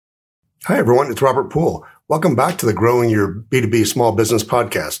Hi, everyone. It's Robert Poole. Welcome back to the Growing Your B2B Small Business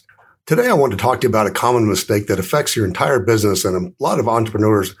podcast. Today, I want to talk to you about a common mistake that affects your entire business and a lot of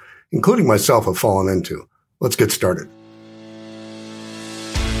entrepreneurs, including myself, have fallen into. Let's get started.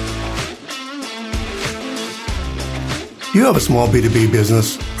 Do you have a small B2B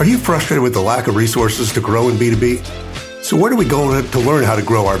business? Are you frustrated with the lack of resources to grow in B2B? So where do we go to learn how to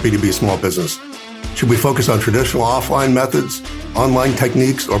grow our B2B small business? Should we focus on traditional offline methods, online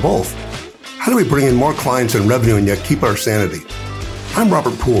techniques, or both? How do we bring in more clients and revenue and yet keep our sanity? I'm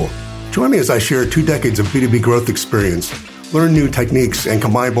Robert Poole. Join me as I share 2 decades of B2B growth experience, learn new techniques, and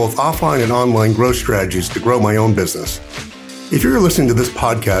combine both offline and online growth strategies to grow my own business. If you're listening to this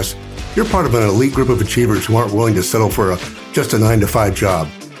podcast, you're part of an elite group of achievers who aren't willing to settle for just a 9-to-5 job.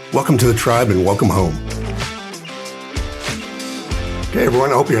 Welcome to the tribe and welcome home. Okay, everyone,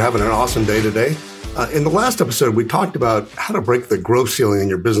 I hope you're having an awesome day today. In the last episode, we talked about how to break the growth ceiling in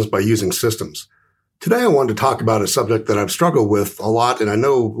your business by using systems. Today, I wanted to talk about a subject that I've struggled with a lot, and I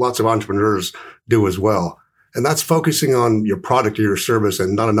know lots of entrepreneurs do as well, and that's focusing on your product or your service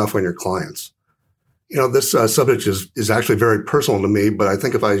and not enough on your clients. You know, this subject is actually very personal to me, but I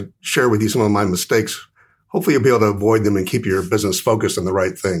think if I share with you some of my mistakes, hopefully you'll be able to avoid them and keep your business focused on the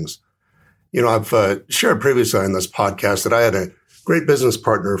right things. You know, I've shared previously on this podcast that I had a great business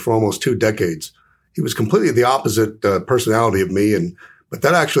partner for almost 2 decades. He was completely the opposite personality of me, but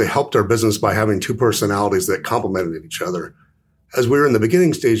that actually helped our business by having 2 personalities that complemented each other. As we were in the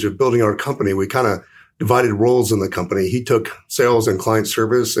beginning stage of building our company, we kind of divided roles in the company. He took sales and client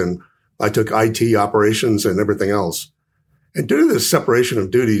service, and I took IT operations and everything else. And due to this separation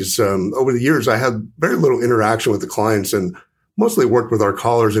of duties, over the years, I had very little interaction with the clients and mostly worked with our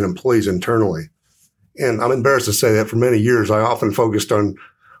callers and employees internally. And I'm embarrassed to say that for many years, I often focused on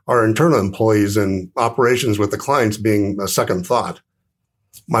our internal employees and operations with the clients being a second thought.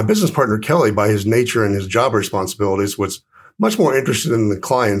 My business partner, Kelly, by his nature and his job responsibilities, was much more interested in the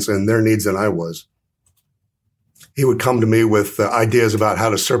clients and their needs than I was. He would come to me with ideas about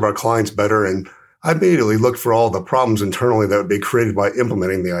how to serve our clients better, and I immediately looked for all the problems internally that would be created by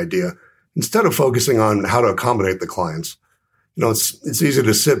implementing the idea, instead of focusing on how to accommodate the clients. You know, it's easy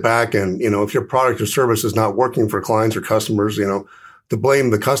to sit back and, if your product or service is not working for clients or customers, to blame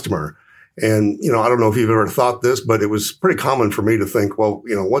the customer. And, I don't know if you've ever thought this, but it was pretty common for me to think, well,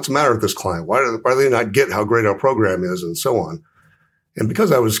 what's the matter with this client? Why do they not get how great our program is, and so on? And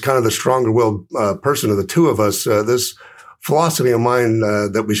because I was kind of the stronger-willed person of the 2 of us, this philosophy of mine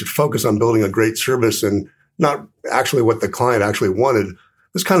that we should focus on building a great service and not actually what the client actually wanted,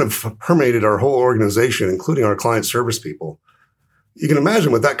 this kind of permeated our whole organization, including our client service people. You can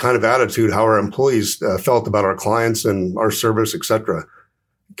imagine with that kind of attitude how our employees felt about our clients and our service, etc.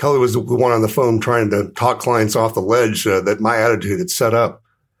 Kelly was the one on the phone trying to talk clients off the ledge that my attitude had set up.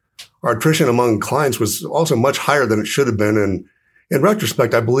 Our attrition among clients was also much higher than it should have been. And in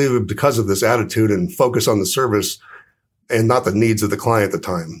retrospect, I believe it because of this attitude and focus on the service and not the needs of the client at the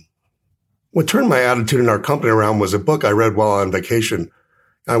time. What turned my attitude in our company around was a book I read while on vacation.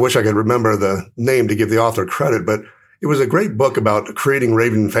 I wish I could remember the name to give the author credit, but it was a great book about creating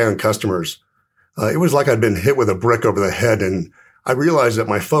raving fan customers. It was like I'd been hit with a brick over the head, and I realized that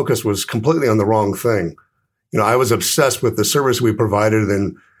my focus was completely on the wrong thing. I was obsessed with the service we provided,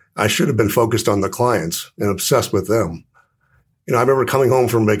 and I should have been focused on the clients and obsessed with them. I remember coming home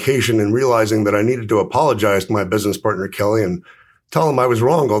from vacation and realizing that I needed to apologize to my business partner, Kelly, and tell him I was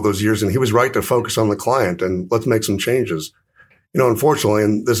wrong all those years and he was right to focus on the client and let's make some changes. Unfortunately,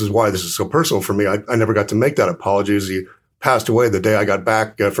 and this is why this is so personal for me, I never got to make that apology as he passed away the day I got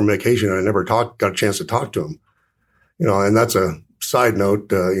back from vacation, and I never got a chance to talk to him. And that's a side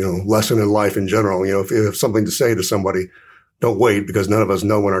note, lesson in life in general. If you have something to say to somebody, don't wait, because none of us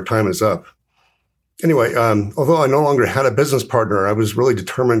know when our time is up. Anyway, although I no longer had a business partner, I was really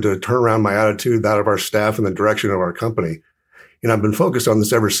determined to turn around my attitude, that of our staff, and the direction of our company. I've been focused on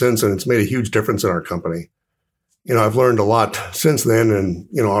this ever since, and it's made a huge difference in our company. I've learned a lot since then, and,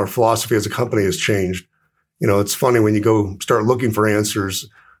 our philosophy as a company has changed. It's funny when you go start looking for answers,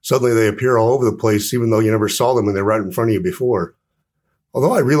 suddenly they appear all over the place, even though you never saw them when they were right in front of you before.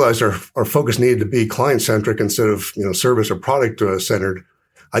 Although I realized our focus needed to be client-centric instead of, service or product-centered,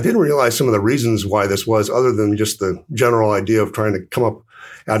 I didn't realize some of the reasons why this was, other than just the general idea of trying to come up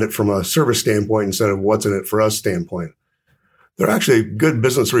at it from a service standpoint instead of what's in it for us standpoint. There are actually good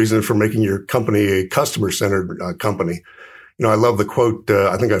business reasons for making your company a customer-centered company. I love the quote.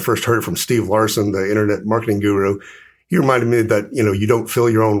 I think I first heard it from Steve Larson, the internet marketing guru. He reminded me that, you don't fill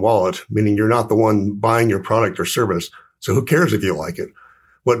your own wallet, meaning you're not the one buying your product or service. So who cares if you like it?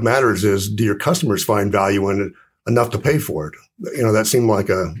 What matters is, do your customers find value in it? enough to pay for it.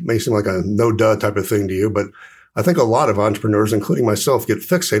 That may seem like a no duh type of thing to you, but I think a lot of entrepreneurs, including myself, get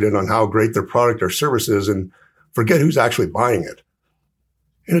fixated on how great their product or service is and forget who's actually buying it.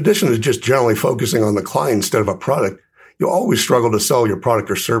 In addition to just generally focusing on the client instead of a product, you'll always struggle to sell your product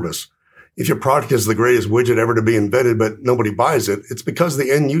or service. If your product is the greatest widget ever to be invented, but nobody buys it, it's because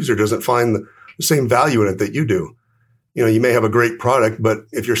the end user doesn't find the same value in it that you do. You may have a great product, but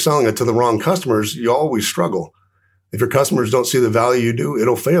if you're selling it to the wrong customers, you always struggle. If your customers don't see the value you do,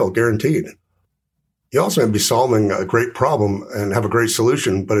 it'll fail, guaranteed. You also have to be solving a great problem and have a great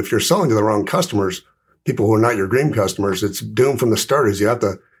solution. But if you're selling to the wrong customers, people who are not your dream customers, it's doomed from the start, as you have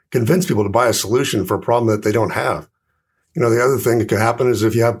to convince people to buy a solution for a problem that they don't have. The other thing that could happen is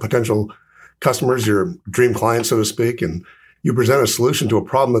if you have potential customers, your dream clients, so to speak, and you present a solution to a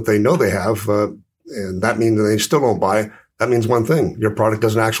problem that they know they have, and that means they still don't buy, that means one thing: your product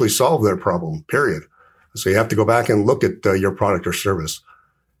doesn't actually solve their problem, period. So you have to go back and look at your product or service.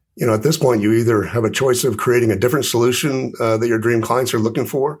 At this point, you either have a choice of creating a different solution that your dream clients are looking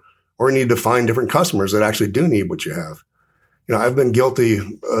for, or you need to find different customers that actually do need what you have. I've been guilty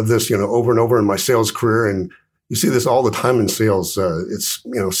of this, over and over in my sales career, and you see this all the time in sales. It's,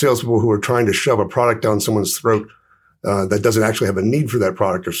 salespeople who are trying to shove a product down someone's throat that doesn't actually have a need for that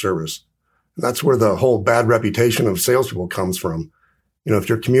product or service. And that's where the whole bad reputation of salespeople comes from. If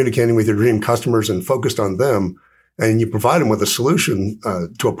you're communicating with your dream customers and focused on them, and you provide them with a solution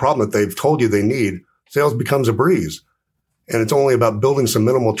to a problem that they've told you they need, sales becomes a breeze. And it's only about building some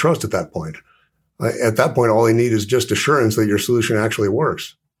minimal trust at that point. At that point, all they need is just assurance that your solution actually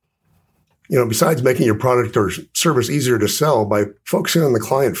works. Besides making your product or service easier to sell by focusing on the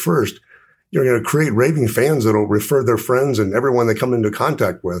client first, you're going to create raving fans that will refer their friends and everyone they come into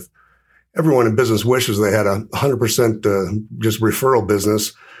contact with. Everyone in business wishes they had 100% just referral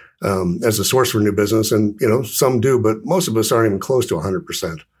business as a source for new business. And, some do, but most of us aren't even close to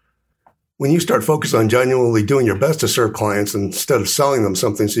 100%. When you start focusing on genuinely doing your best to serve clients instead of selling them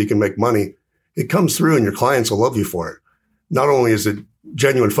something so you can make money, it comes through and your clients will love you for it. Not only is it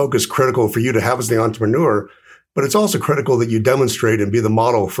genuine focus critical for you to have as the entrepreneur, but it's also critical that you demonstrate and be the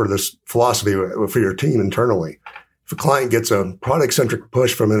model for this philosophy for your team internally. If a client gets a product-centric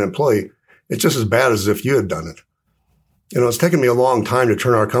push from an employee, it's just as bad as if you had done it. It's taken me a long time to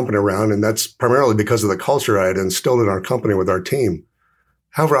turn our company around, and that's primarily because of the culture I had instilled in our company with our team.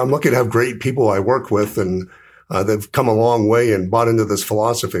 However, I'm lucky to have great people I work with, and they've come a long way and bought into this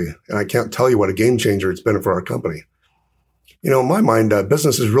philosophy. And I can't tell you what a game changer it's been for our company. In my mind,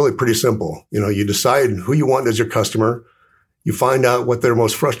 business is really pretty simple. You decide who you want as your customer, you find out what their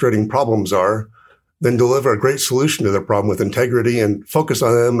most frustrating problems are, then deliver a great solution to their problem with integrity and focus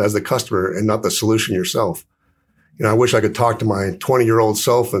on them as the customer and not the solution yourself. I wish I could talk to my 20-year-old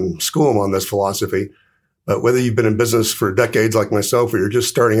self and school him on this philosophy. But whether you've been in business for decades like myself or you're just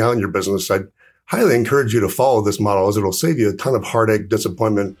starting out in your business, I'd highly encourage you to follow this model, as it'll save you a ton of heartache,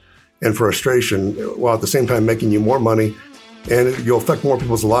 disappointment, and frustration, while at the same time making you more money, and you'll affect more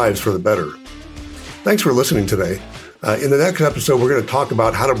people's lives for the better. Thanks for listening today. In the next episode, we're going to talk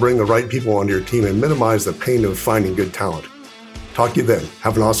about how to bring the right people onto your team and minimize the pain of finding good talent. Talk to you then.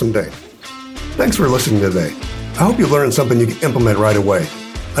 Have an awesome day. Thanks for listening today. I hope you learned something you can implement right away.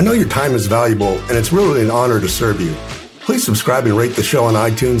 I know your time is valuable, and it's really an honor to serve you. Please subscribe and rate the show on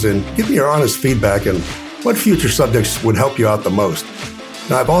iTunes and give me your honest feedback and what future subjects would help you out the most.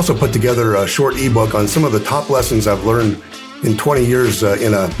 Now, I've also put together a short ebook on some of the top lessons I've learned in 20 years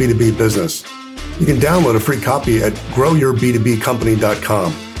in a B2B business. You can download a free copy at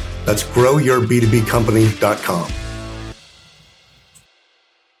growyourb2bcompany.com. That's growyourb2bcompany.com.